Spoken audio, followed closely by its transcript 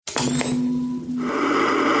You're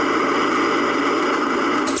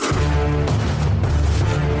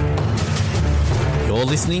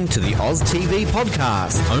listening to the Oz TV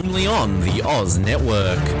podcast, only on the Oz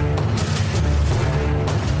Network.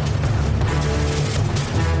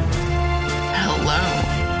 Hello,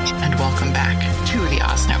 and welcome back to the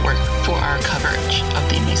Oz Network for our coverage of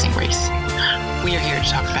The Amazing Race. We are here to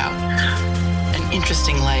talk about an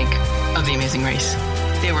interesting leg of The Amazing Race.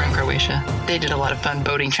 They were in Croatia. They did a lot of fun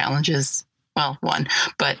boating challenges. Well, one,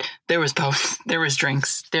 but there was both. There was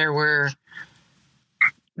drinks. There were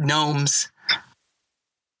gnomes.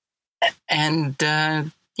 And,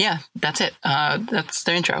 yeah, that's it. That's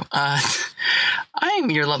their intro.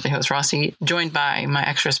 I'm your lovely host, Rossi, joined by my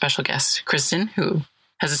extra special guest, Kristen, who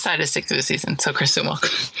has decided to stick through the season. So, Kristen,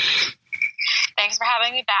 welcome. Thanks for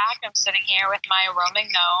having me back. I'm sitting here with my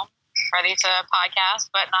roaming gnome, ready to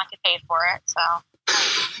podcast, but not get paid for it. So,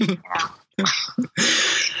 you know.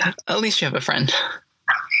 At least you have a friend.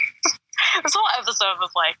 This whole episode was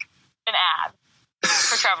like an ad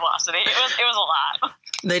for Travelocity. It was a lot.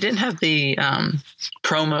 They didn't have the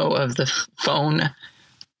promo of the phone.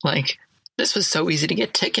 Like, this was so easy to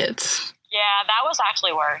get tickets. Yeah, that was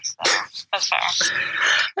actually worse. So that's fair.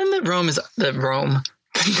 And the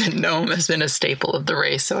gnome has been a staple of the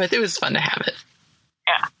race, so I think it was fun to have it.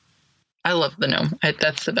 Yeah. I love the gnome.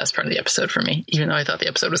 That's the best part of the episode for me, even though I thought the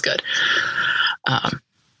episode was good.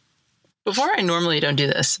 Before, I normally don't do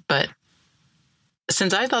this, but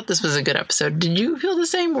since I thought this was a good episode, did you feel the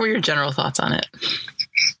same? What were your general thoughts on it?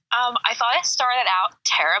 I thought it started out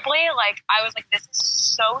terribly. Like, I was like, this is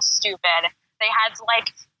so stupid. They had to,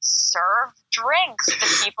 like, serve drinks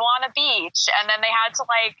to people on a beach, and then they had to,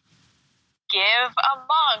 like, give a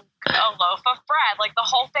monk a loaf of bread. Like, the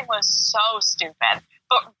whole thing was so stupid.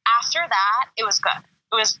 But after that, it was good.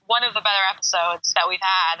 It was one of the better episodes that we've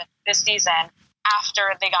had this season after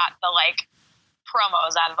they got the, like,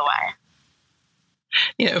 promos out of the way.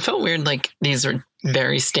 Yeah, it felt weird. Like, these are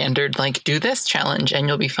very standard, like, do this challenge and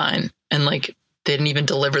you'll be fine. And, like, they didn't even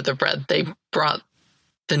deliver the bread. They brought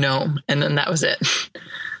the gnome, and then that was it.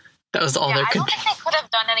 That was all there could be. I don't think they could have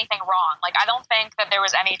done anything wrong. Like, I don't think that there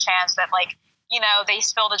was any chance that, like, you know, they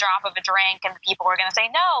spilled a drop of a drink and the people were going to say,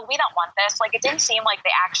 no, we don't want this. Like, it didn't seem like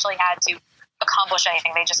they actually had to accomplish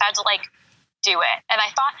anything. They just had to, like, do it. And I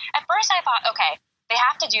thought, at first I thought, okay, they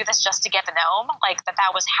have to do this just to get the gnome. Like, that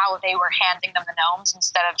was how they were handing them the gnomes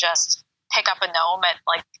instead of just pick up a gnome at,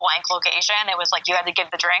 like, blank location. It was like you had to give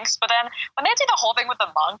the drinks. But then when they did the whole thing with the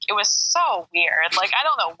monk, it was so weird. Like, I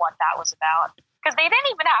don't know what that was about. Because they didn't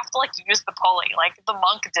even have to, like, use the pulley. Like, the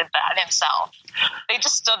monk did that himself. They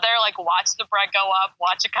just stood there, like, watched the bread go up,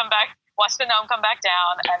 watch it come back, watch the gnome come back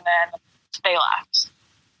down, and then they left.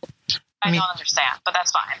 I don't understand, but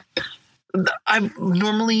that's fine.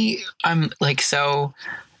 I'm like, so,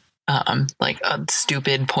 like, a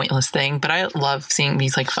stupid, pointless thing, but I love seeing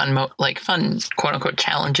these, like, fun, quote unquote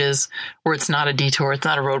challenges where it's not a detour, it's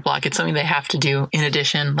not a roadblock, it's something they have to do in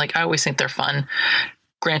addition. Like, I always think they're fun.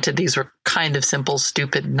 Granted, these were kind of simple,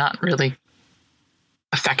 stupid, not really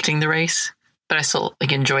affecting the race, but I still,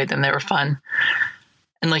 like, enjoyed them. They were fun.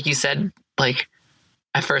 And like you said, like,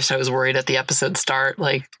 at first I was worried at the episode start,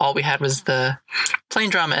 like, all we had was the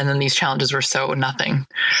plane drama, and then these challenges were so nothing.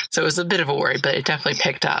 So it was a bit of a worry, but it definitely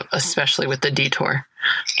picked up, especially with the detour.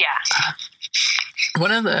 Yeah.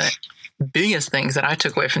 One of the biggest things that I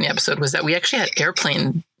took away from the episode was that we actually had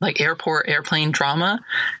airport airplane drama.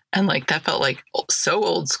 And, like, that felt like so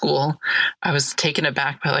old school. I was taken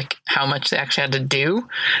aback by, like, how much they actually had to do.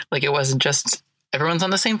 Like, it wasn't just everyone's on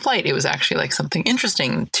the same flight. It was actually, like, something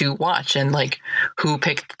interesting to watch, and, like, who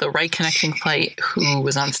picked the right connecting flight, who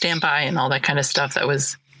was on standby, and all that kind of stuff. That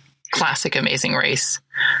was classic Amazing Race.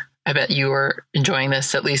 I bet you were enjoying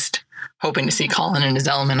this, at least hoping to see Colin in his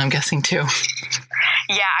element, I'm guessing, too.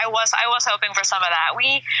 Yeah, I was hoping for some of that.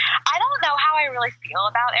 I don't know how I really feel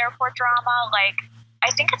about airport drama. Like, I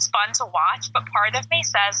think it's fun to watch, but part of me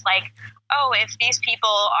says, like, oh, if these people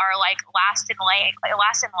are, like, last in line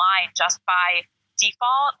just by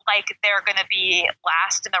default, like, they're going to be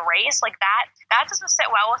last in the race. Like, that doesn't sit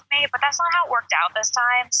well with me, but that's not how it worked out this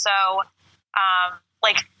time. So,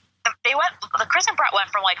 like, Chris and Brett went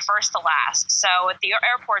from, like, first to last. So the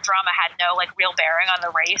airport drama had no, like, real bearing on the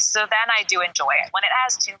race. So then I do enjoy it. When it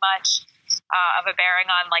has too much of a bearing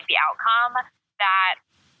on, like, the outcome, that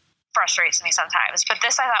frustrates me sometimes. But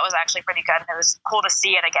this I thought was actually pretty good, and it was cool to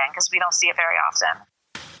see it again because we don't see it very often.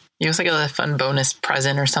 It was like a fun bonus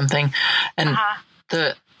present or something. And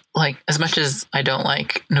as much as I don't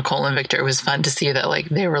like Nicole and Victor, it was fun to see that, like,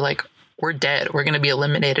 they were like, we're dead, we're going to be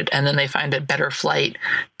eliminated, and then they find a better flight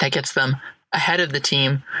that gets them ahead of the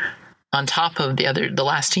team. on top of the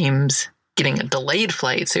last teams getting a delayed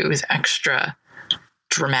flight. So it was extra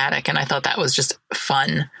dramatic. And I thought that was just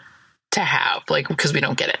fun to have, like, because we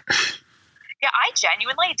don't get it. Yeah, I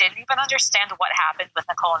genuinely didn't even understand what happened with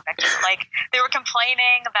Nicole and Victor. Like, they were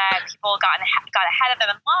complaining that people got ahead of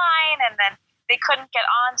them in line, and then they couldn't get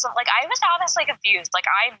on. So, like, I was honestly confused. Like,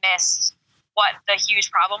 I missed what the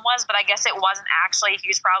huge problem was, but I guess it wasn't actually a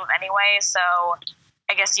huge problem anyway. So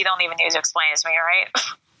I guess you don't even need to explain it to me,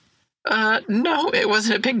 right? No, it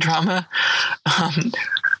wasn't a big drama.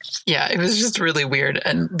 Yeah, it was just really weird.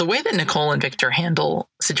 And the way that Nicole and Victor handle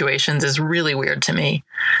situations is really weird to me.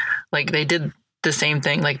 Like, they did the same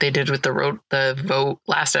thing like they did with the vote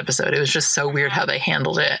last episode. It was just so weird how they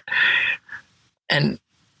handled it. And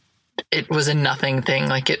it was a nothing thing.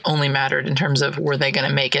 Like, it only mattered in terms of, were they going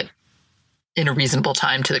to make it in a reasonable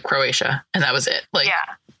time to the Croatia? And that was it. Like,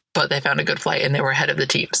 yeah. But they found a good flight and they were ahead of the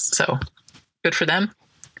teams. So good for them.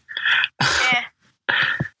 Yeah.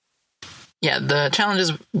 Yeah, the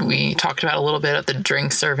challenges we talked about a little bit of the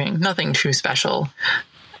drink serving, nothing too special.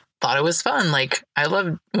 Thought it was fun. Like, I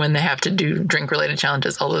love when they have to do drink related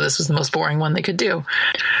challenges, although this was the most boring one they could do.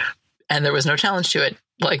 And there was no challenge to it.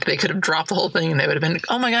 Like, they could have dropped the whole thing and they would have been,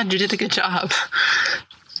 oh my God, you did a good job.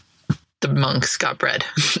 The monks got bread,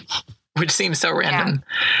 which seems so random.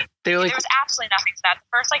 Yeah. They were like, there was absolutely nothing to that.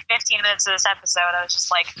 The first 15 minutes of this episode, I was just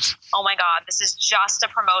like, oh my God, this is just a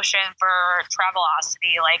promotion for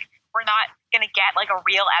Travelocity. Like, we're not going to get like a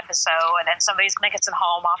real episode and then somebody's going to get some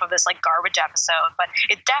home off of this like garbage episode. But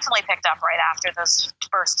it definitely picked up right after those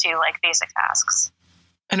first two like basic tasks.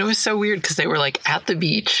 And it was so weird because they were like at the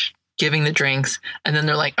beach giving the drinks. And then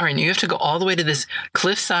they're like, all right, you have to go all the way to this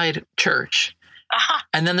cliffside church. Uh-huh.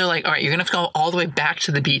 And then they're like, all right, you're going to have to go all the way back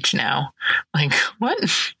to the beach now. Like, what?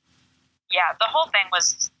 Yeah, the whole thing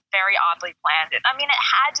was very oddly planned. I mean, it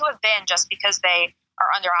had to have been just because they are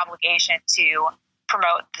under obligation to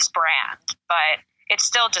promote this brand, but it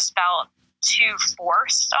still just felt too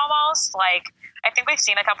forced almost. Like, I think we've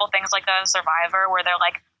seen a couple things like that in Survivor where they're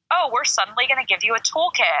like, oh, we're suddenly going to give you a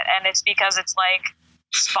toolkit, and it's because it's like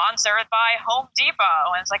sponsored by Home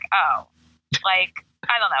Depot, and it's like, oh, like,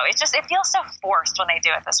 I don't know. It feels so forced when they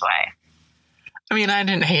do it this way. I mean, I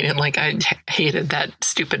didn't hate it. Like, I hated that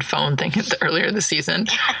stupid phone thing earlier this season.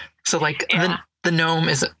 So, like, yeah. the gnome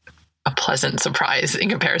is a pleasant surprise in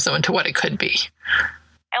comparison to what it could be.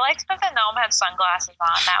 I liked that the gnome had sunglasses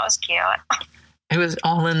on. That was cute. It was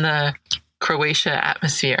all in the Croatia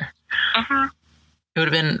atmosphere. Mm-hmm. It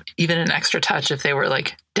would have been even an extra touch if they were,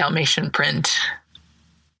 like, Dalmatian print.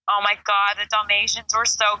 Oh, my God. The Dalmatians were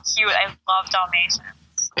so cute. I love Dalmatians.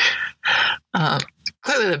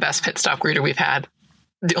 Clearly the best pit stop greeter we've had.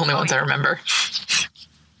 The only ones I remember.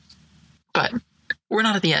 But we're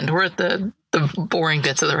not at the end. We're at the boring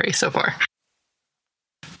bits of the race so far.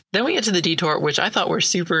 Then we get to the detour, which I thought were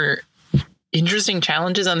super interesting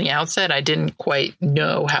challenges on the outset. I didn't quite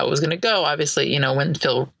know how it was going to go. Obviously, you know, when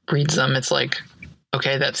Phil reads them, it's like,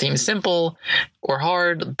 okay, that seems simple or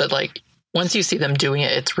hard. But like, once you see them doing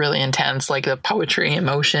it, it's really intense. Like the poetry in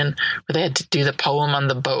motion, where they had to do the poem on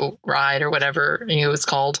the boat ride or whatever it was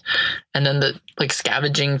called. And then the like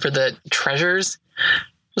scavenging for the treasures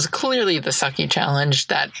was clearly the sucky challenge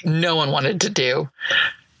that no one wanted to do.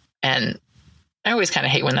 And I always kind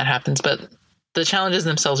of hate when that happens, but the challenges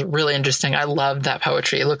themselves are really interesting. I love that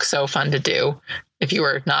poetry. It looks so fun to do if you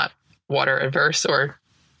were not water adverse or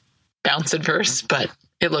bounce adverse, but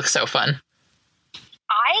it looks so fun.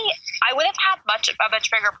 I would have had much of a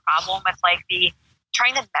bigger problem with like the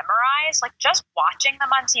trying to memorize, like just watching them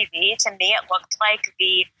on TV. To me, it looked like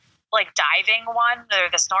the like diving one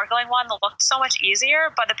or the snorkeling one looked so much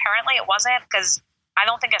easier, but apparently it wasn't because I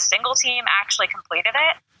don't think a single team actually completed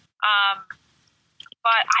it.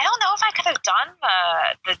 But I don't know if I could have done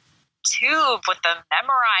the tube with the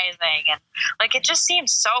memorizing, and like it just seemed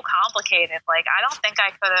so complicated. Like I don't think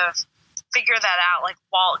I could have figured that out. Like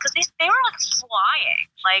because they were like flying.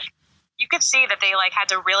 Like you could see that they like had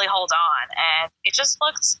to really hold on, and it just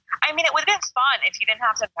looked. I mean, it would have been fun if you didn't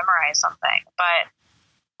have to memorize something, but.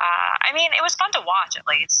 I mean, it was fun to watch, at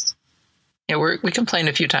least. Yeah, we complained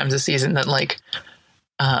a few times this season that, like,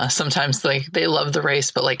 sometimes, like, they love the race,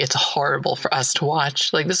 but, like, it's horrible for us to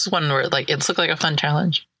watch. Like, this is one where, like, it looked like a fun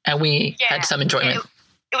challenge, and we had some enjoyment.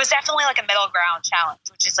 It was definitely, like, a middle ground challenge,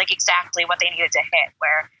 which is, like, exactly what they needed to hit,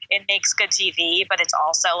 where it makes good TV, but it's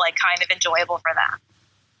also, like, kind of enjoyable for them.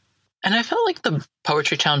 And I felt like the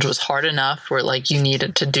poetry challenge was hard enough where, like, you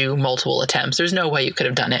needed to do multiple attempts. There's no way you could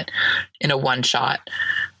have done it in a one shot.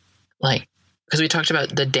 Like, because we talked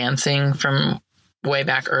about the dancing from way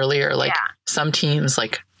back earlier. Like, some teams,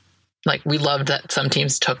 like, like, we loved that some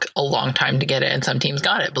teams took a long time to get it and some teams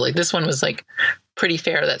got it. But like this one was like pretty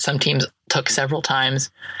fair that some teams took several times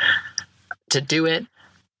to do it.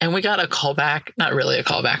 And we got a callback, not really a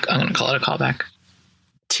callback, I'm going to call it a callback,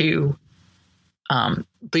 to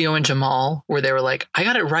Leo and Jamal, where they were like, I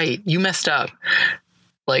got it right, you messed up.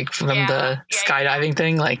 Like from the skydiving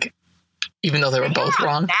thing, like, even though they were both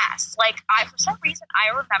wrong. Mess. Like, for some reason, I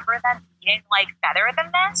remember them being like better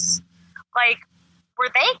than this. Like, were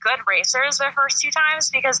they good racers the first 2 times?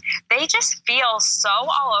 Because they just feel so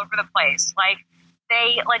all over the place. Like,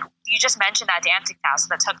 you just mentioned that dancing task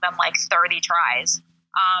that took them like 30 tries.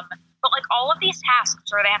 But like all of these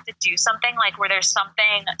tasks where they have to do something, like where there's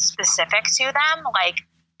something specific to them, like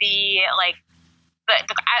the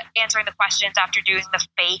answering the questions after doing the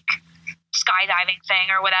fake skydiving thing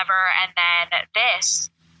or whatever, and then this,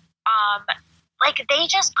 like they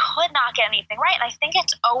just could not get anything right. And I think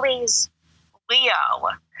it's always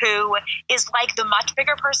Leo who is like the much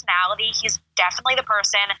bigger personality. He's definitely the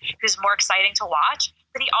person who's more exciting to watch,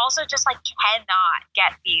 but he also just like cannot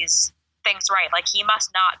get these things right. Like he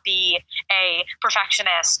must not be a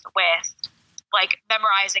perfectionist with like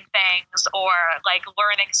memorizing things or like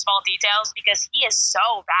learning small details, because he is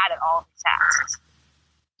so bad at all these tasks.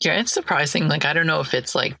 Yeah, it's surprising. Like, I don't know if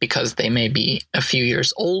it's like because they may be a few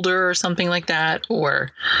years older or something like that, or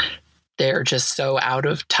they're just so out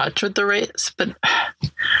of touch with the race, but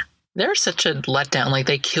they're such a letdown. Like,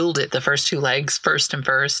 they killed it the first 2 legs, first.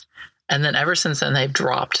 And then ever since then, they've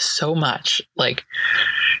dropped so much. Like,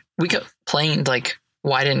 we complained, like,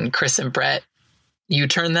 why didn't Chris and Brett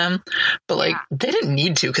U-turn them? But, like, they didn't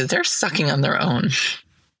need to, because they're sucking on their own.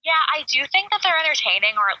 Yeah, I do think that they're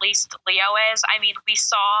entertaining, or at least Leo is. I mean, we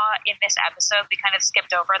saw in this episode, we kind of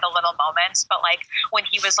skipped over the little moments, but, like, when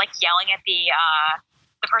he was, like, yelling at the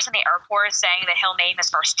person in the airport saying that he'll name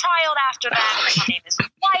his first child after them, and he'll name his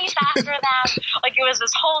wife after them. Like, it was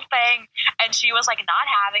this whole thing, and she was, like, not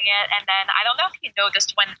having it. And then, I don't know if you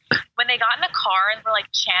noticed, when they got in the car and were, like,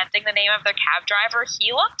 chanting the name of their cab driver,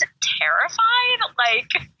 he looked terrified. Like,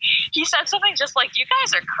 he said something just like, you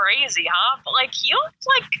guys are crazy, huh? But, like, he looked,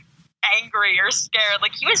 like, angry or scared.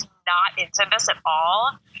 Like, he was not into this at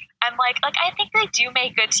all. And, like I think they do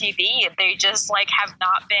make good TV. They just, like, have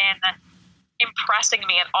not been impressing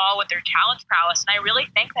me at all with their talent prowess. And I really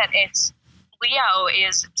think that it's Leo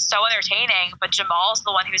is so entertaining, but Jamal's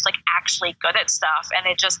the one who's like actually good at stuff, and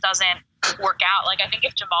it just doesn't work out. Like, I think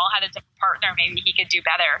if Jamal had a different partner, maybe he could do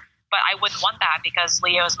better, but I wouldn't want that because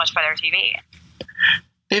Leo is much better TV.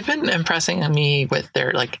 They've been impressing me with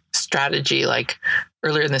their like strategy, like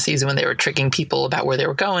earlier in the season when they were tricking people about where they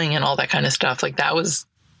were going and all that kind of stuff. Like, that was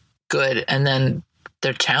good. And then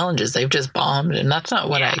their challenges, they've just bombed, and that's not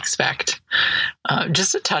what I expect.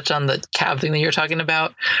 Just to touch on the cab thing that you're talking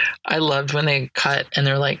about, I loved when they cut and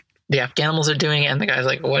they're like, the Afghanimals are doing it, and the guy's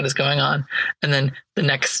like, what is going on? And then the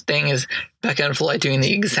next thing is Becca and Floyd doing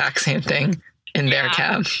the exact same thing in their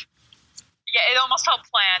cab. Yeah, it almost felt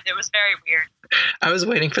planned. It was very weird. I was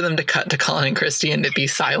waiting for them to cut to Colin and Christy and it be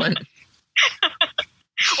silent.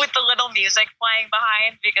 With the little music playing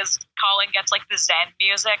behind, because Colin gets like the Zen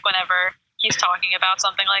music whenever he's talking about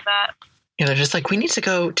something like that. Yeah, they're just like, we need to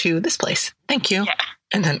go to this place. Thank you. Yeah.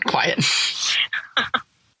 And then quiet.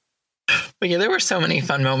 But yeah, there were so many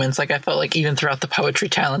fun moments. Like, I felt like even throughout the poetry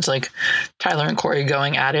challenge, like Tyler and Corey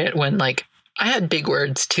going at it when like I had big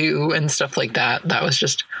words too and stuff like that. That was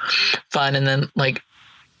just fun. And then like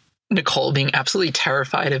Nicole being absolutely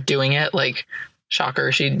terrified of doing it. Like,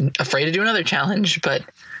 shocker, she's afraid to do another challenge.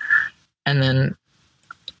 And then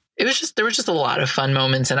it was just, there was just a lot of fun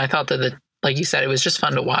moments. And I thought that like you said, it was just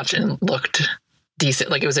fun to watch and looked decent.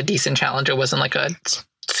 Like, it was a decent challenge. It wasn't like a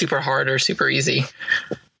super hard or super easy.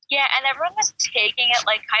 Yeah, and everyone was taking it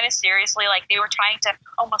like kind of seriously. Like, they were trying to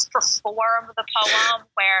almost perform the poem,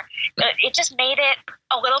 where it just made it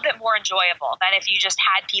a little bit more enjoyable than if you just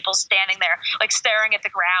had people standing there like staring at the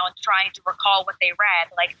ground trying to recall what they read.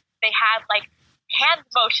 Like, they had like hand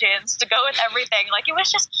motions to go with everything. Like, it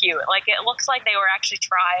was just cute. Like, it looks like they were actually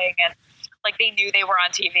trying, and like they knew they were on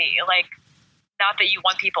TV. Like, not that you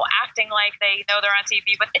want people acting like they know they're on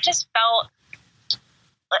TV, but it just felt,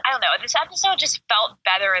 I don't know, this episode just felt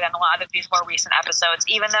better than a lot of these more recent episodes,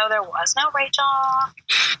 even though there was no Rachel.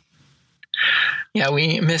 Yeah,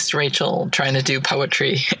 we missed Rachel trying to do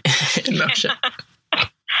poetry in motion.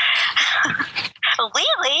 Lily!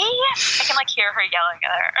 I can like hear her yelling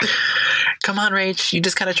at her. Come on, Rach, you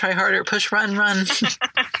just gotta try harder. Push, run.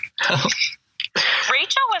 Oh.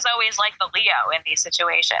 Rachel was always like the Leo in these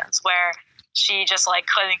situations where she just like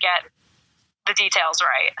couldn't get the details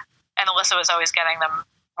right, and Alyssa was always getting them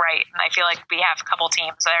right. And I feel like we have a couple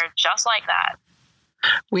teams that are just like that.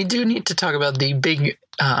 We do need to talk about the big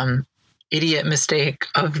idiot mistake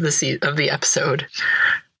of the episode.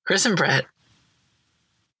 Chris and Brett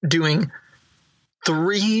doing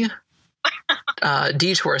 3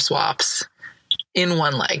 detour swaps in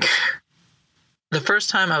one leg. The first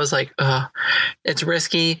time I was like, it's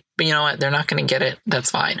risky, but you know what? They're not going to get it.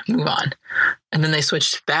 That's fine. Move on. And then they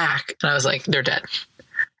switched back, and I was like, they're dead.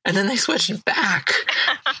 And then they switched back,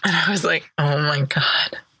 and I was like, oh my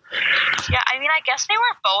God. Yeah, I mean, I guess they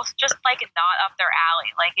were both just, like, not up their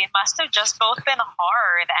alley. Like, it must have just both been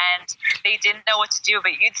hard, and they didn't know what to do.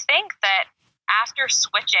 But you'd think that after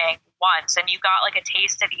switching once, and you got, like, a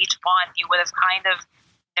taste of each one, you would have kind of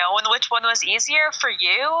known which one was easier for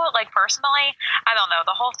you. Like, personally, I don't know.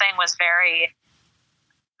 The whole thing was very...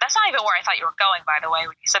 That's not even where I thought you were going, by the way,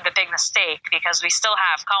 when you said the big mistake, because we still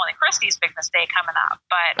have Colin and Christy's big mistake coming up.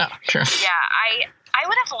 But, sure. Yeah, I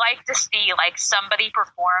would have liked to see, like, somebody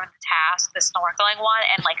perform the task, the snorkeling one,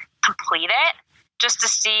 and, like, complete it, just to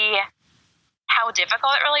see how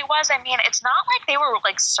difficult it really was. I mean, it's not like they were,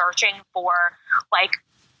 like, searching for, like,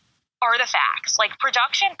 artifacts. Like,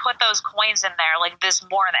 production put those coins in there, like, this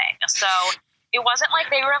morning. So it wasn't like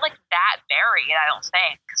they were, like, that buried, I don't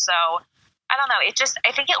think. So I don't know.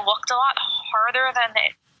 I think it looked a lot harder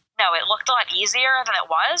it looked a lot easier than it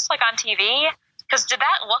was, like, on TV. Because did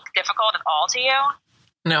that look difficult at all to you?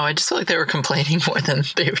 No, I just felt like they were complaining more than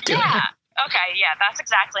they were doing. Yeah. Okay, yeah, that's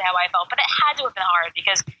exactly how I felt. But it had to have been hard,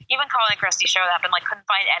 because even Colin and Christy showed up and, like, couldn't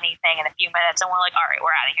find anything in a few minutes, and we're like, all right,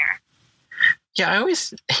 we're out of here. Yeah, I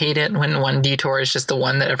always hate it when one detour is just the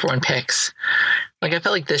one that everyone picks. Like, I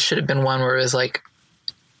felt like this should have been one where it was like,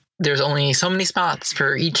 there's only so many spots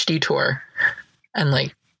for each detour. And,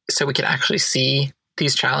 like, so we could actually see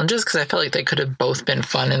these challenges, because I felt like they could have both been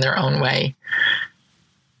fun in their own way.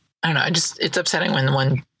 I don't know. It's upsetting when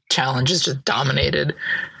one challenge is just dominated.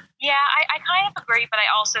 Yeah, I kind of agree, but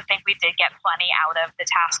I also think we did get plenty out of the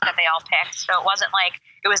task that they all picked. So it wasn't like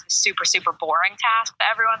it was the super, super boring task that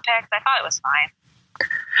everyone picked. I thought it was fine.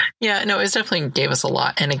 Yeah, no, it definitely gave us a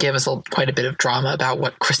lot, and it gave us quite a bit of drama about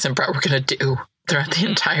what Chris and Brett were going to do throughout the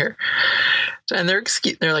entire... And they're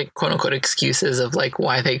like, quote-unquote, excuses of, like,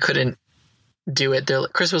 why they couldn't do it.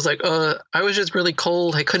 Chris was like, I was just really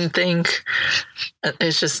cold. I couldn't think.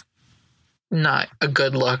 It's just not a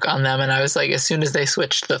good look on them. And I was like, as soon as they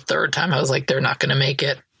switched the third time, I was like, they're not going to make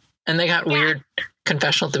it. And they got weird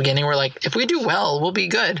confessional at the beginning. We're like, if we do well, we'll be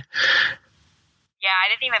good. Yeah, I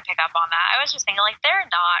didn't even pick up on that. I was just thinking, like, they're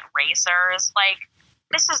not racers. Like,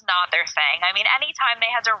 this is not their thing. I mean, anytime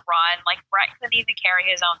they had to run, like, Brett couldn't even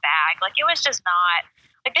carry his own bag. Like, it was just not,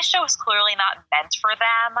 like, this show is clearly not meant for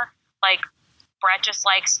them. Like, Brett just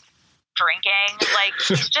likes drinking. Like,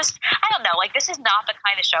 he's just, I don't know, like, this is not the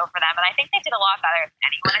kind of show for them. And I think they did a lot better than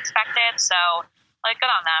anyone expected. So, like,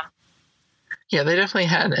 good on them. Yeah, they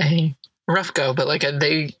definitely had a rough go, but, like,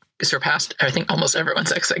 they surpassed, I think, almost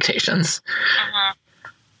everyone's expectations. Mm-hmm.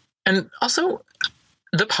 And also,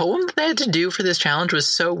 the poem that they had to do for this challenge was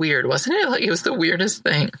so weird, wasn't it? Like, it was the weirdest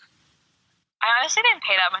thing. I honestly didn't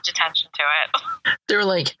pay that much attention to it. They were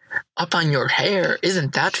like, up on your hair,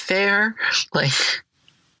 isn't that fair? Like,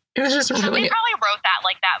 it was just really... They probably wrote that,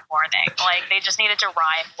 like, that morning. Like, they just needed to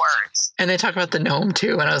rhyme words. And they talked about the gnome,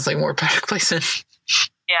 too, and I was like, more product placement.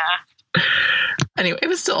 Yeah. Anyway, it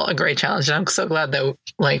was still a great challenge, and I'm so glad that,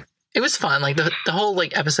 like, it was fun. Like, the whole,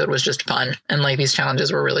 like, episode was just fun. And, like, these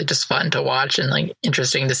challenges were really just fun to watch and, like,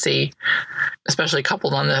 interesting to see, especially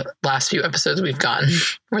coupled on the last few episodes we've gotten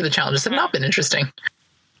where the challenges have not been interesting.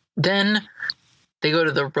 Then they go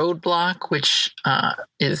to the roadblock, which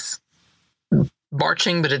is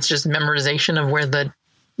marching, but it's just memorization of where the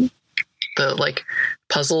like,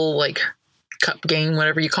 puzzle, like, cup game,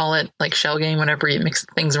 whatever you call it, like, shell game, whenever you mix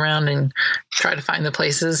things around and try to find the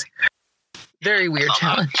places. Very weird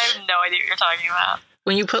challenge. I have no idea what you're talking about.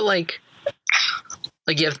 When you put, like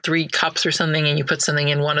you have 3 cups or something, and you put something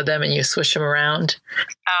in one of them and you swish them around.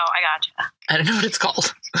 Oh, I gotcha. I don't know what it's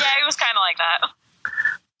called. Yeah, it was kind of like that.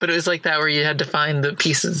 But it was like that, where you had to find the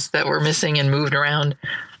pieces that were missing and moved around.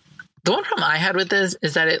 The one problem I had with this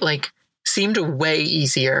is that it, like, seemed way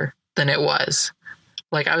easier than it was.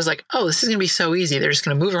 Like, I was like, oh, this is going to be so easy. They're just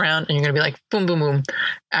going to move around and you're going to be like, boom, boom, boom,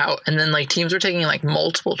 out. And then, like, teams were taking, like,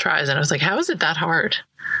 multiple tries. And I was like, how is it that hard?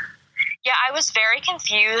 Yeah, I was very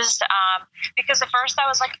confused because at first I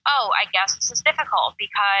was like, oh, I guess this is difficult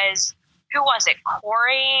because who was it? Not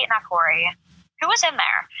Corey. Who was in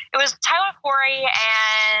there? It was Tyler, Corey,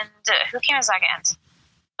 and who came in second?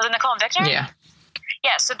 Was it Nicole and Victor? Yeah.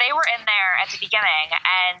 Yeah, so they were in there at the beginning,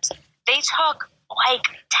 and they took like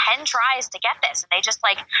 10 tries to get this, and they just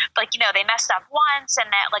like they messed up once, and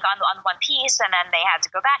then like on one piece, and then they had to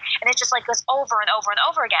go back, and it just like goes over and over and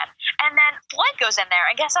over again. And then Floyd goes in there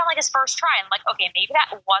and gets on like his first try, and like, okay, maybe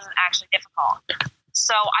that wasn't actually difficult.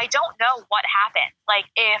 So I don't know what happened. Like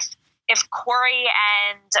if Corey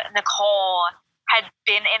and Nicole had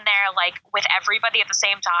been in there like with everybody at the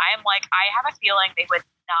same time, like I have a feeling they would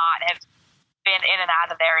not have been in and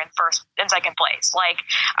out of there in first and second place. Like,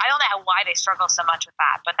 I don't know why they struggle so much with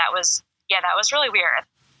that, but that was really weird.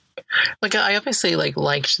 Like, I obviously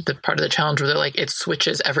liked the part of the challenge where they're like, it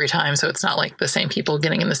switches every time. So it's not like the same people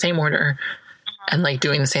getting in the same order and like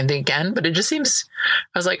doing the same thing again. But it just seems,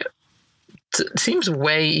 I was like, it seems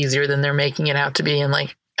way easier than they're making it out to be. And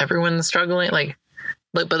like everyone's struggling,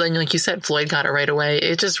 but then like you said, Floyd got it right away.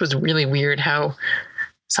 It just was really weird how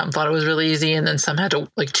some thought it was really easy, and then some had to,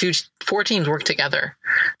 like, 4 teams work together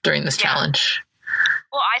during this challenge.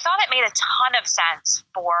 Well, I thought it made a ton of sense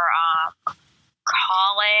for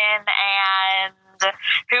Colin and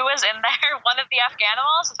who was in there? One of the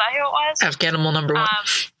Afghanimals? Is that who it was? Afghanimal number 1.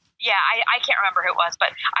 Yeah, I can't remember who it was,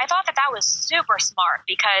 but I thought that was super smart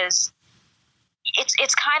because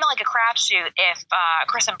it's kind of like a crapshoot if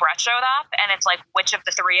Chris and Brett showed up, and it's like, which of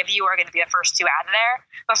the 3 of you are going to be the first 2 out of there?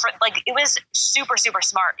 But for like, it was super, super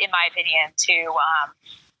smart, in my opinion, to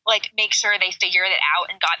like make sure they figured it out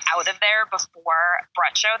and got out of there before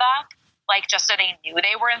Brett showed up, like just so they knew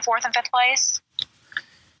they were in 4th and 5th place.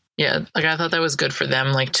 Yeah, like I thought that was good for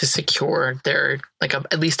them, like to secure their like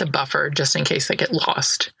at least a buffer just in case they get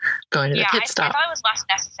lost going to the pit stop. I thought it was less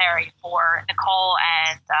necessary for Nicole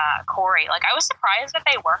and Corey. Like I was surprised that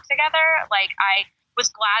they worked together. Like I was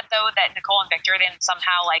glad though that Nicole and Victor didn't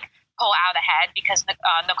somehow like pull out ahead, because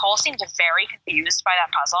Nicole seemed very confused by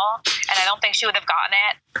that puzzle, and I don't think she would have gotten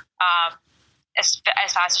it as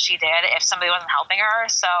fast as she did if somebody wasn't helping her.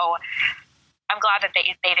 So I'm glad that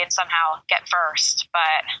they didn't somehow get first,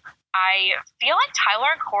 but I feel like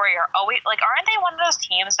Tyler and Corey are always like, aren't they one of those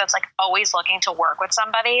teams that's like always looking to work with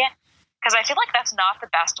somebody? Because I feel like that's not the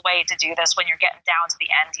best way to do this when you're getting down to the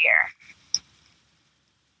end here.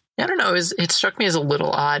 I don't know. It struck me as a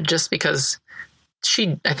little odd just because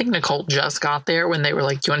I think Nicole just got there when they were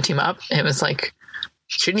like, do you want to team up? And it was like,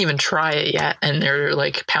 she didn't even try it yet, and they're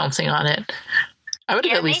like pouncing on it. I would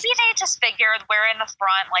have at least. Maybe they just figured we're in the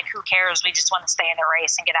front. Like, who cares? We just want to stay in the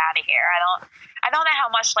race and get out of here. I don't know how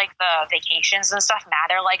much like the vacations and stuff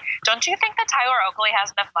matter. Like, don't you think that Tyler Oakley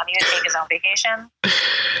has enough money to take his own vacation?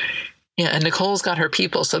 Yeah, and Nicole's got her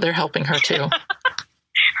people, so they're helping her too.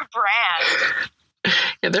 Her brand.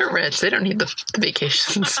 Yeah, they're rich. They don't need the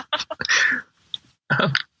vacations.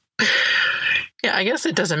 Yeah, I guess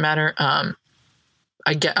it doesn't matter. I'm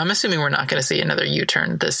assuming we're not going to see another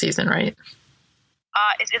U-turn this season, right?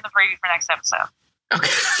 It's in the preview for next episode.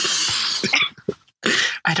 Okay.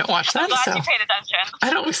 I don't watch that. I'm glad you paid attention.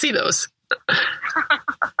 I don't see those.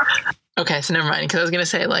 Okay, so never mind. Because I was going to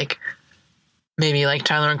say, like, maybe like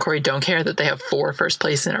Tyler and Corey don't care that they have 4 first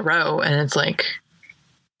place in a row, and it's like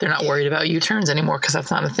they're not worried about U-turns anymore because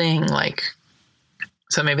that's not a thing. Like,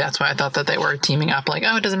 so maybe that's why I thought that they were teaming up. Like,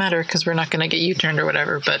 oh, it doesn't matter because we're not going to get U-turned or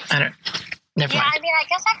whatever. But I don't. Never mind. I mean, I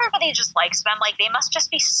guess everybody just likes them. Like, they must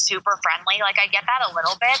just be super friendly. Like, I get that a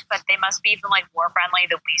little bit, but they must be even, like, more friendly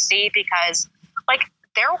than we see because, like,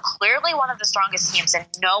 they're clearly one of the strongest teams, and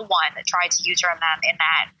no one tried to U-turn them in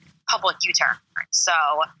that public U-turn. So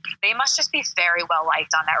they must just be very well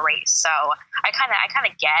liked on that race. So I kind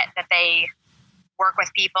of get that they work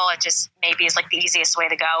with people. It just maybe is, like, the easiest way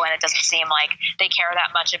to go, and it doesn't seem like they care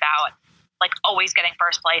that much about, like, always getting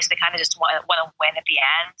first place. They kind of just want to win at the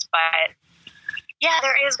end, but... yeah,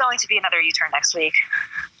 there is going to be another U-turn next week.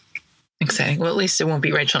 Exciting. Well, at least it won't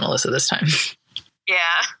be Rachel and Alyssa this time.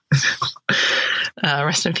 Yeah.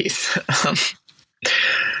 Rest in peace.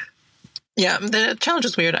 Yeah, the challenge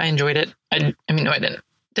was weird. I enjoyed it. I mean, no, I didn't.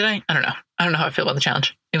 Did I? I don't know. I don't know how I feel about the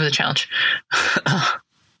challenge. It was a challenge.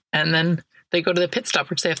 And then they go to the pit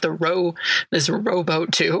stop, which they have to row this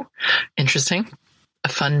rowboat to. Interesting. A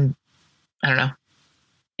fun, I don't know,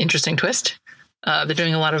 interesting twist. They're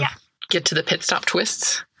doing a lot of get to the pit stop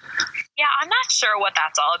twists. Yeah, I'm not sure what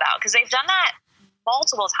that's all about because they've done that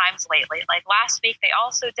multiple times lately. Like last week, they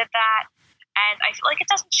also did that, and I feel like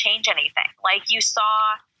it doesn't change anything. Like you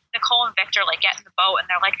saw Nicole and Victor like get in the boat, and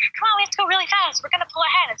they're like, "Come on, we have to go really fast. We're gonna pull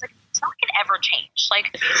ahead." It's like it's not gonna ever change.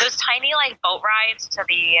 Like those tiny like boat rides to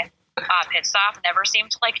the pit stop never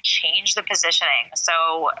seem to like change the positioning.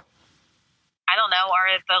 So I don't know.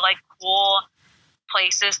 Are the like cool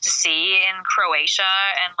places to see in Croatia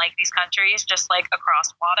and like these countries just like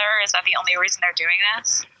across water? Is that the only reason they're doing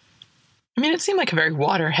this? I mean, it seemed like a very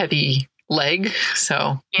water heavy leg,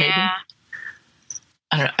 so yeah.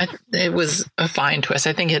 don't know. It was a fine twist.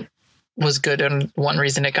 I think it was good, and one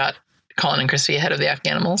reason it got Colin and Christy ahead of the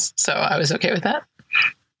Afghanimals, so I was okay with that.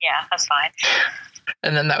 Yeah, that's fine.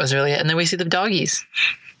 And then that was really it. And then we see the doggies.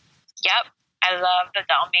 Yep, I love the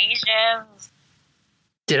Dalmatians.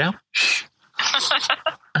 Ditto.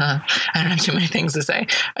 I don't have too many things to say.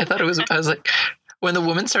 I was like, when the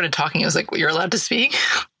woman started talking, I was like, well, you're allowed to speak?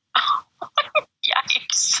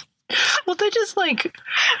 Yikes. Well, they just like,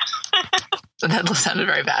 that sounded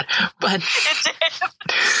very bad, but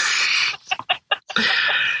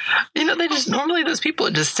you know, they just, normally those people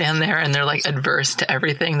would just stand there and they're like adverse to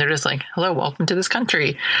everything. They're just like, hello, welcome to this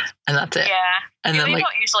country. And that's it. Yeah. And then we like,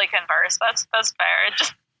 don't usually converse. That's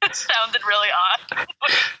fair. It sounded really odd.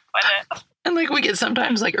 and like we get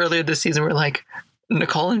sometimes like earlier this season, we're like,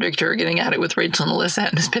 Nicole and Victor are getting at it with Rachel and Alyssa,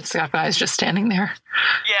 and this pit stop guy is just standing there.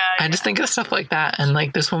 Yeah. I just think of stuff like that. And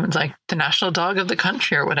like this woman's like the national dog of the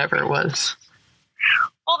country or whatever it was.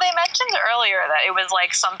 Well, they mentioned earlier that it was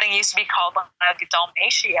like something used to be called like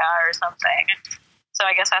Dalmatia or something. So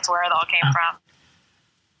I guess that's where it all came from.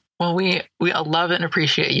 Well, we love and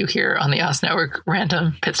appreciate you here on the Oz Network,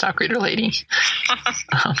 random pit stop reader lady.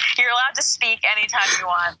 You're allowed to speak anytime you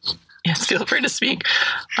want. Yes, feel free to speak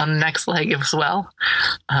on the next leg as well.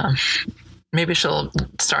 Maybe she'll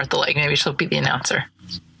start the leg. Maybe she'll be the announcer.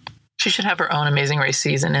 She should have her own Amazing Race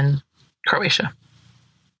season in Croatia.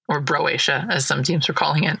 Or Broatia, as some teams are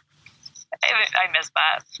calling it. I missed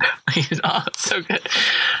that. Oh, so good.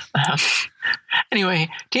 Anyway,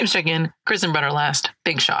 teams check in. Chris and Brett are last.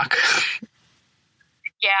 Big shock.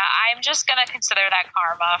 Yeah, I'm just going to consider that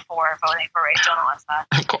karma for voting for Rachel and Alyssa.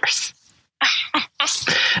 Of course.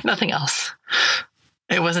 Nothing else.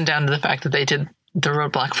 It wasn't down to the fact that they did the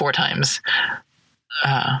roadblock 4 times.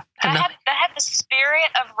 That had the spirit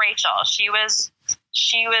of Rachel. She was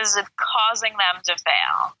causing them to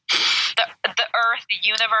fail. The earth, the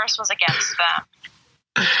universe was against them.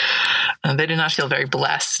 They did not feel very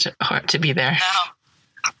blessed to be there.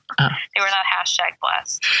 No. They were not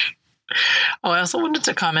 #blessed. Oh, I also wanted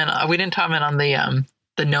to comment. We didn't comment on the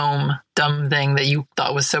gnome dumb thing that you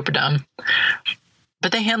thought was super dumb.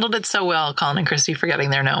 But they handled it so well, Colin and Christy forgetting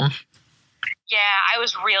their gnome. Yeah, I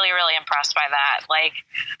was really, really impressed by that. Like,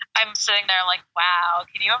 I'm sitting there like, wow,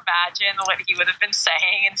 can you imagine what he would have been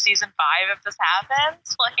saying in season 5 if this happened?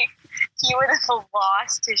 Like, he would have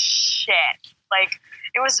lost his shit. Like,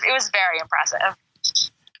 it was very impressive.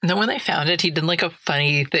 And then when they found it, he did like a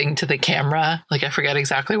funny thing to the camera. Like, I forget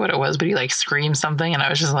exactly what it was, but he like screamed something. And I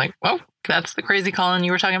was just like, well, that's the crazy Colin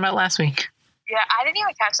you were talking about last week. Yeah, I didn't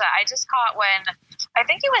even catch that. I just caught when, I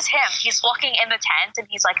think it was him. He's looking in the tent and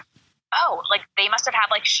he's like, oh, like they must have had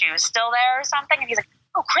like shoes still there or something. And he's like,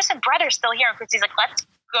 oh, Chris and Brett are still here. And Christy's like, let's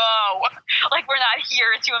go. Like, we're not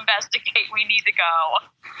here to investigate. We need to go.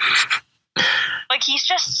 Like, he's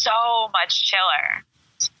just so much chiller.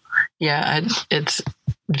 Yeah, it's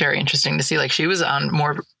very interesting to see. Like, she was on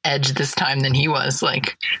more edge this time than he was.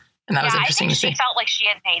 Like, and that was interesting to see. She felt like she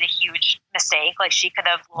had made a huge mistake. Like, she could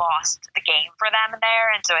have lost the game for them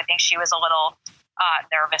there. And so I think she was a little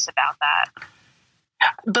nervous about that.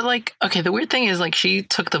 But like, okay, the weird thing is like she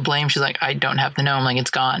took the blame. She's like, I don't have the gnome, like it's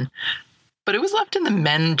gone. But it was left in the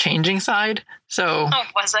men changing side. So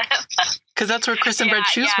was it? Because that's where Chris and Brett's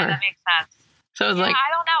shoes were. Yeah, that makes sense. So it was like, I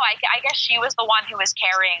don't know. I guess she was the one who was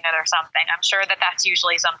carrying it or something. I'm sure that that's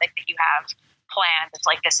usually something that you have planned. It's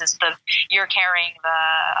like, you're carrying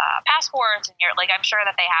the passports and you're like, I'm sure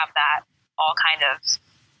that they have that all kind of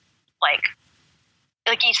like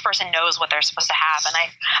each person knows what they're supposed to have. And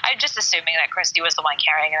I'm just assuming that Christy was the one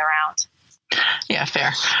carrying it around. Yeah,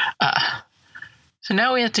 fair. So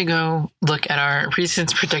now we have to go look at our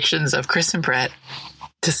recent predictions of Chris and Brett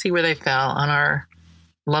to see where they fell on our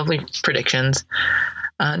lovely predictions.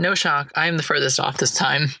 No shock. I am the furthest off this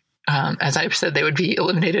time. As I said, they would be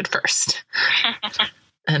eliminated first.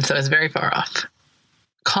 And so it's very far off.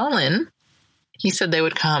 Colin, he said they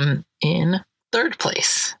would come in 3rd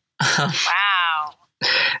place. Wow.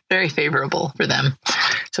 Very favorable for them.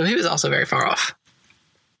 So he was also very far off.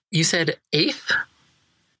 You said 8th,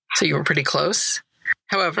 so you were pretty close.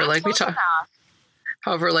 However, like we talked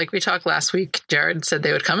last week, Jared said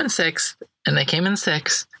they would come in 6th, and they came in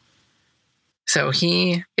 6th. So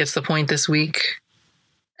he gets the point this week,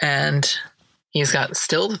 and he's got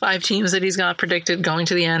still the 5 teams that he's got predicted going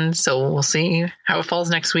to the end. So we'll see how it falls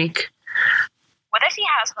next week. What if he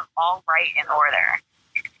has them all right in order?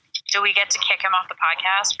 Do we get to kick him off the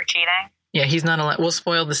podcast for cheating? Yeah, he's not allowed. We'll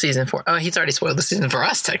spoil the season for. Oh, he's already spoiled the season for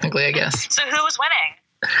us, technically, I guess. So who was winning?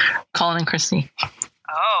 Colin and Christy.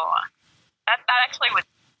 Oh, that actually would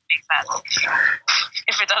make sense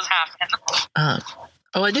if it does happen.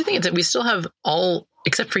 Oh, I do think we still have all,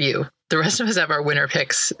 except for you, the rest of us have our winner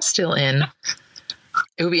picks still in.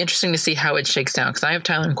 It would be interesting to see how it shakes down, because I have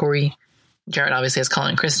Tyler and Corey. Jared obviously has Colin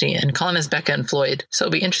and Christy, and Colin has Becca and Floyd. So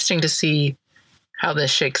it'll be interesting to see how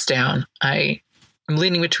this shakes down. I'm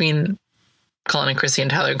leaning between Colin and Christy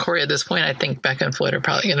and Tyler and Corey at this point. I think Becca and Floyd are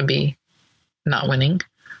probably going to be not winning.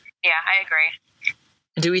 Yeah, I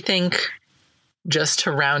agree. Do we think, just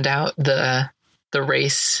to round out the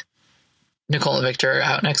race, Nicole and Victor are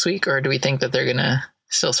out next week, or do we think that they're going to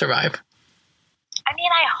still survive? I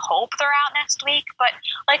mean, I hope they're out next week, but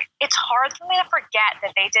like, it's hard for me to forget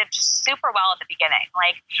that they did super well at the beginning.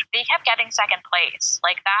 Like, they kept getting second place.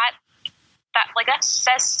 Like that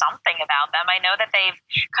says something about them. I know that they've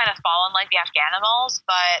kind of fallen like the Afghanimals,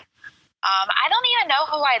 but I don't even know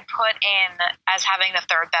who I'd put in as having the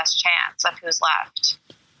third best chance of who's left.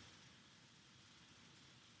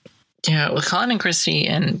 Yeah, well, Colin and Christy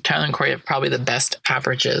and Tyler and Corey have probably the best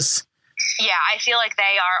averages. Yeah, I feel like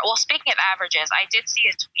they are. Well, speaking of averages, I did see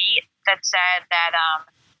a tweet that said that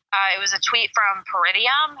it was a tweet from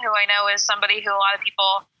Peridium, who I know is somebody who a lot of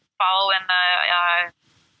people follow in the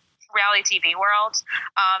reality TV world.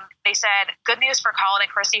 They said, good news for Colin and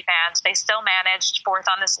Christy fans. They still managed fourth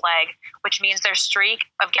on this leg, which means their streak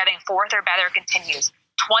of getting fourth or better continues.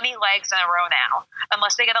 20 legs in a row now.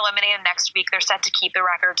 Unless they get eliminated next week, they're set to keep the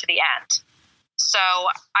record to the end. So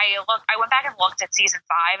I went back and looked at season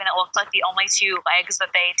 5, and it looked like the only 2 legs that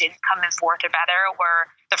they didn't come in fourth or better were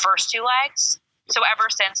the first 2 legs. So ever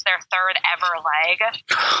since their third ever leg,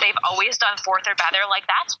 they've always done fourth or better. Like,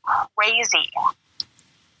 that's crazy.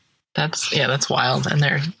 That's wild. And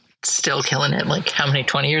they're still killing it. Like, how many,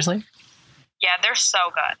 20 years later? Yeah, they're so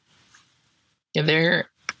good. Yeah, they're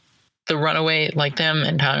the runaway, like them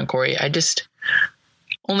and Tyler and Corey. I just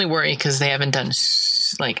only worry because they haven't done,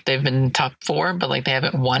 like, they've been top 4, but like they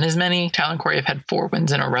haven't won as many. Tyler and Corey have had 4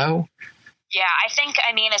 wins in a row. Yeah,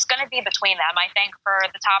 I mean, it's going to be between them. I think for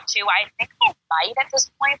the top 2, I think they might at this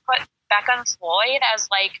point put Becca and Floyd as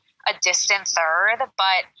like a distant third,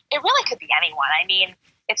 but it really could be anyone. I mean,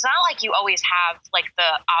 it's not like you always have like the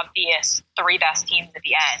obvious 3 best teams at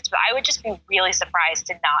the end, but I would just be really surprised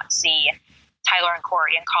to not see Tyler and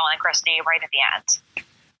Corey and Colin and Christy right at the end.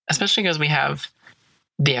 Especially because we have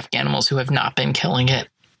the Afghanimals who have not been killing it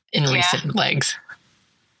in recent legs.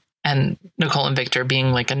 And Nicole and Victor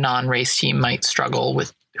being like a non-race team might struggle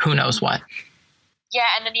with who knows what. Yeah,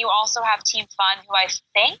 and then you also have Team Fun, who I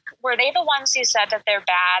think, were they the ones who said that they're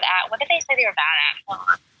bad at, what did they say they were bad at? Hold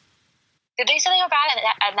on. Did they say they were bad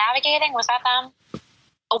at navigating? Was that them?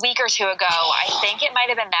 A week or 2 ago, I think it might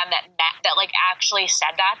have been them that like actually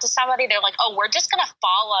said that to somebody. They're like, oh, we're just going to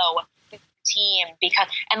follow the team because,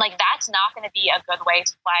 and like, that's not going to be a good way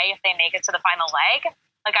to play if they make it to the final leg.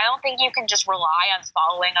 Like, I don't think you can just rely on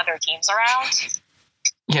following other teams around.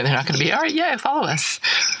 Yeah, they're not going to be, all right, yeah, follow us.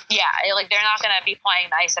 Yeah, like, they're not going to be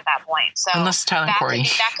playing nice at that point. So unless Tyler and Corey.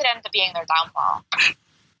 That could end up being their downfall.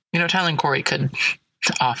 You know, Tyler and Corey could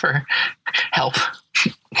offer help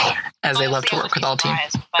as they love to work with all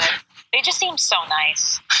teams. But they just seem so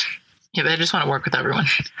nice. Yeah, they just want to work with everyone.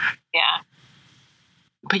 Yeah.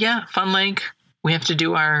 But yeah, fun leg. We have to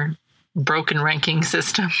do our broken ranking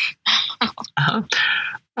system.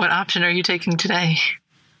 What option are you taking today?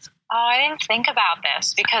 Oh, I didn't think about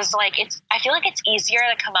this because like I feel like it's easier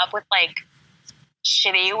to come up with like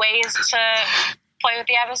shitty ways to play with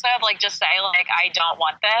the episode, like just say like I don't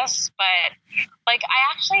want this, but like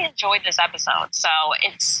I actually enjoyed this episode, so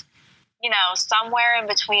it's, you know, somewhere in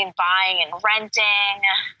between buying and renting.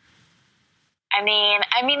 I mean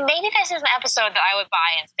maybe this is an episode that I would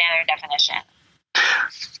buy in standard definition,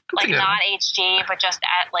 like not HD but just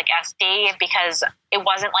at like SD, because it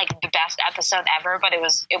wasn't like the best episode ever, but it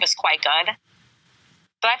was quite good.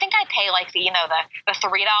 But I think I'd pay like the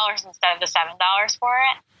 $3 instead of the $7 for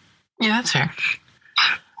it. Yeah, that's fair.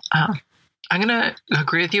 I'm going to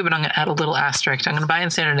agree with you, but I'm going to add a little asterisk. I'm going to buy in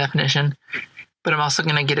standard definition, but I'm also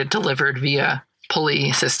going to get it delivered via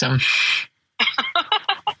pulley system.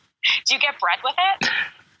 Do you get bread with it?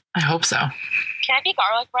 I hope so. Can it be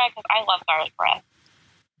garlic bread? Because I love garlic bread.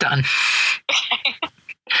 Done.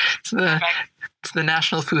 It's the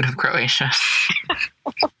national food of Croatia.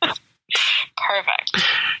 Perfect.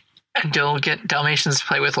 And you'll get Dalmatians to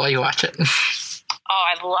play with while you watch it. Oh,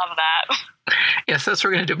 I love that. Yes, that's what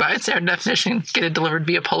we're going to do. Buy it standard definition, get it delivered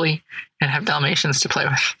via pulley, and have Dalmatians to play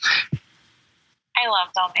with. I love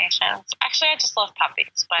Dalmatians. Actually, I just love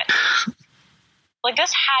puppies, but like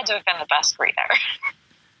this had to have been the best breeder.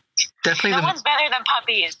 Definitely. No one's better than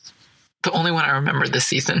puppies. The only one I remember this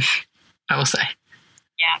season, I will say.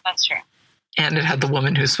 Yeah, that's true. And it had the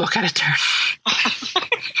woman who spoke out of turn.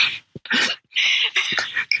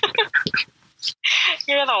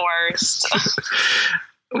 the worst.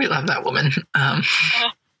 We love that woman.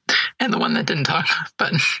 And the one that didn't talk.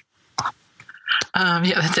 But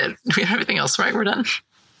yeah, that's it. Do we have everything else right? We're done?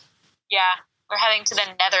 Yeah. We're heading to the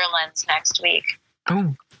Netherlands next week.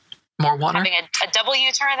 Oh, more water? Having a double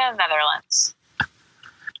U-turn in the Netherlands.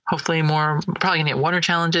 Hopefully more. We're probably going to get water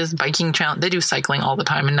challenges, biking challenge. They do cycling all the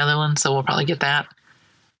time in Netherlands, so we'll probably get that.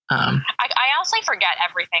 I honestly forget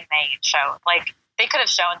everything they show. Like, they could have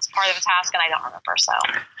shown part of the task, and I don't remember, so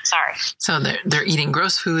sorry. So they're eating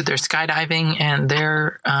gross food, they're skydiving, and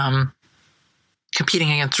they're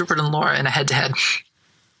competing against Rupert and Laura in a head-to-head.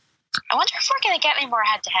 I wonder if we're going to get any more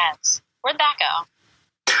head-to-heads. Where'd that go?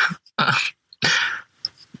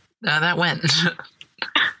 That went.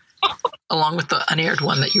 Along with the unaired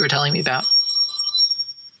one that you were telling me about.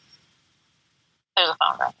 There's a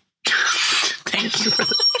phone ring. Thank you for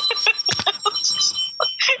that.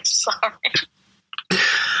 Sorry.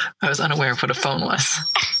 I was unaware of what a phone was.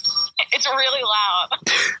 It's really loud.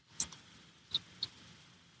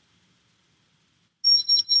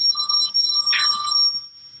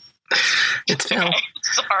 It's Phil. Okay,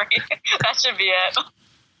 sorry. That should be it.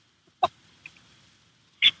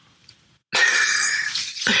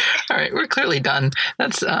 All right, we're clearly done.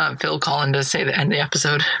 That's Phil calling to say the end of the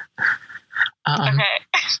episode. Okay.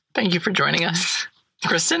 Thank you for joining us.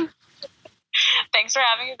 Kristen? Thanks for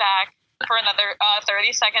having me back for another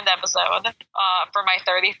 30-second episode, for my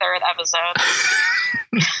 33rd episode.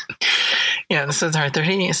 Yeah, this is our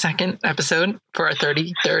 32nd episode for our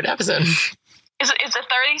 33rd episode. It's a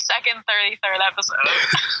 30-second 33rd episode.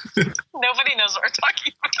 Nobody knows what we're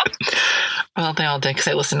talking about. Well, they all did because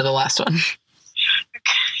I listened to the last one.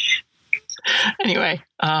 Anyway,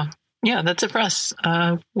 yeah, that's it for us.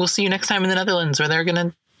 We'll see you next time in the Netherlands, where they're going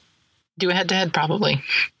to do a head-to-head probably.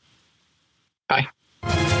 Bye.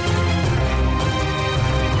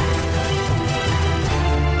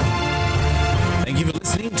 Thank you for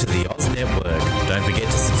listening to the Oz Network. Don't forget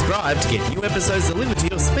to subscribe to get new episodes delivered to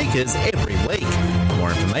your speakers every week. For more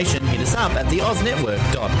information, hit us up at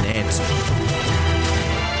theoznetwork.net.